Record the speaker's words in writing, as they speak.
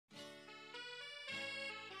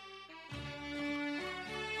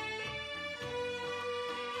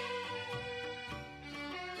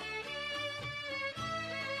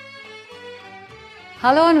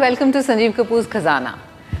Hello and welcome to Sanjeev Kapoor's Khazana.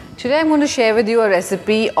 Today I'm going to share with you a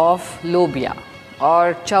recipe of lobia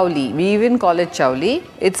or chauli. We even call it chauli.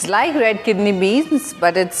 It's like red kidney beans,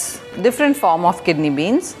 but it's a different form of kidney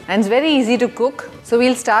beans and it's very easy to cook. So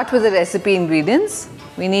we'll start with the recipe ingredients.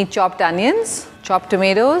 We need chopped onions, chopped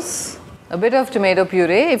tomatoes, a bit of tomato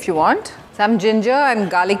puree if you want, some ginger and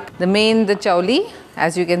garlic, the chauli,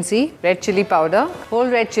 as you can see, red chili powder, whole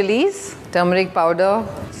red chilies, turmeric powder,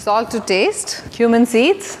 salt to taste, cumin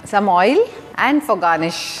seeds, some oil, and for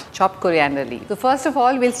garnish, chopped coriander leaves. So first of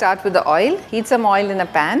all, we'll start with the oil. Heat some oil in a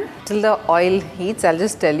pan. Till the oil heats, I'll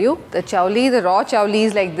just tell you, the chauli, the raw chauli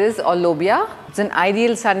is like this, or lobia. It's an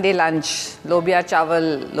ideal Sunday lunch, lobia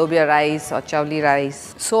chawal, lobia rice or chauli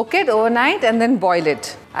rice. Soak it overnight and then boil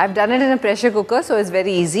it. I've done it in a pressure cooker, so it's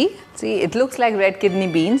very easy. See, it looks like red kidney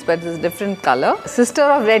beans, but it's a different color. Sister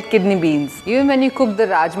of red kidney beans. Even when you cook the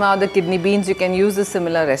rajma or the kidney beans, you can use a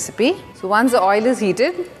similar recipe. So once the oil is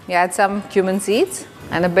heated, you add some cumin seeds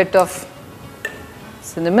and a bit of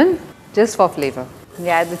cinnamon, just for flavor. You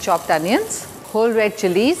add the chopped onions, whole red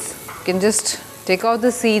chilies. You can just take out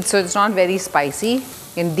the seeds so it's not very spicy. You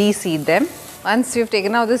can de-seed them. Once you've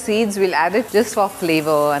taken out the seeds, we'll add it just for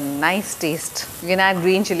flavor and nice taste. You can add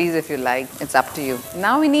green chilies if you like, it's up to you.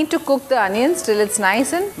 Now we need to cook the onions till it's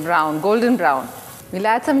nice and brown, golden brown. We'll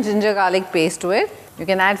add some ginger garlic paste to it. You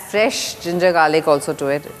can add fresh ginger garlic also to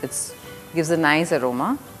it. It gives a nice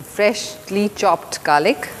aroma. Freshly chopped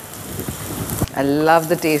garlic. I love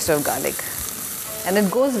the taste of garlic. And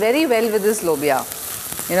it goes very well with this lobia.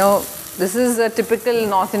 You know, this is a typical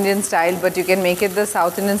North Indian style, but you can make it the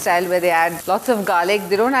South Indian style where they add lots of garlic.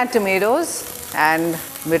 They don't add tomatoes and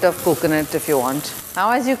a bit of coconut if you want.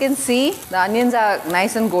 Now as you can see, the onions are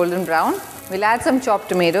nice and golden brown. We'll add some chopped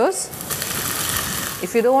tomatoes.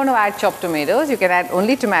 If you don't want to add chopped tomatoes, you can add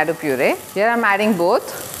only tomato puree. Here I'm adding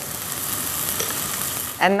both.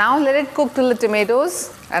 And now let it cook till the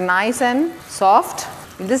tomatoes are nice and soft.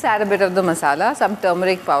 We'll just add a bit of the masala, some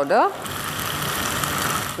turmeric powder,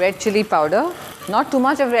 red chili powder. Not too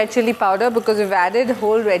much of red chili powder because we've added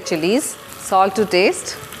whole red chilies. Salt to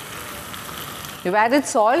taste. We've added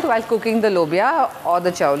salt while cooking the lobia or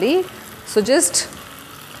the chauli. So just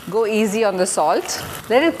go easy on the salt.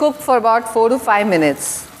 Let it cook for about 4 to 5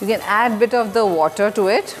 minutes. You can add a bit of the water to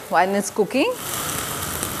it while it's cooking.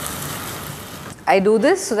 I do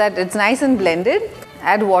this so that it's nice and blended.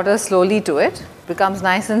 Add water slowly to it. Becomes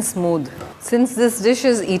nice and smooth. Since this dish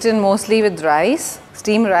is eaten mostly with rice,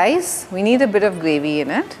 steamed rice, we need a bit of gravy in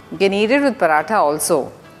it. You can eat it with paratha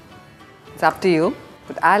also. It's up to you,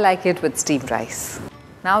 but I like it with steamed rice.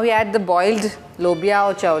 Now we add the boiled lobia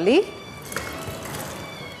or chauli.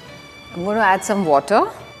 I'm going to add some water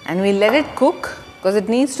and we let it cook because it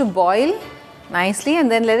needs to boil nicely and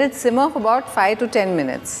then let it simmer for about 5 to 10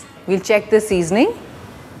 minutes. We'll check the seasoning.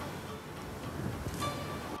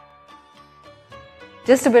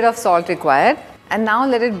 Just a bit of salt required. And now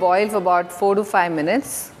let it boil for about 4 to 5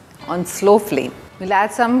 minutes on slow flame. We'll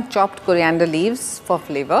add some chopped coriander leaves for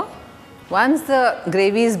flavor. Once the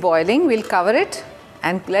gravy is boiling, we'll cover it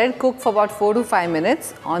and let it cook for about 4 to 5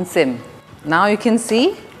 minutes on sim. Now you can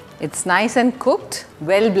see it's nice and cooked,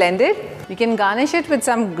 well blended. You can garnish it with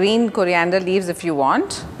some green coriander leaves if you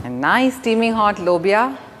want. And nice steaming hot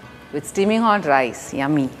lobia with steaming hot rice.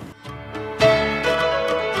 Yummy.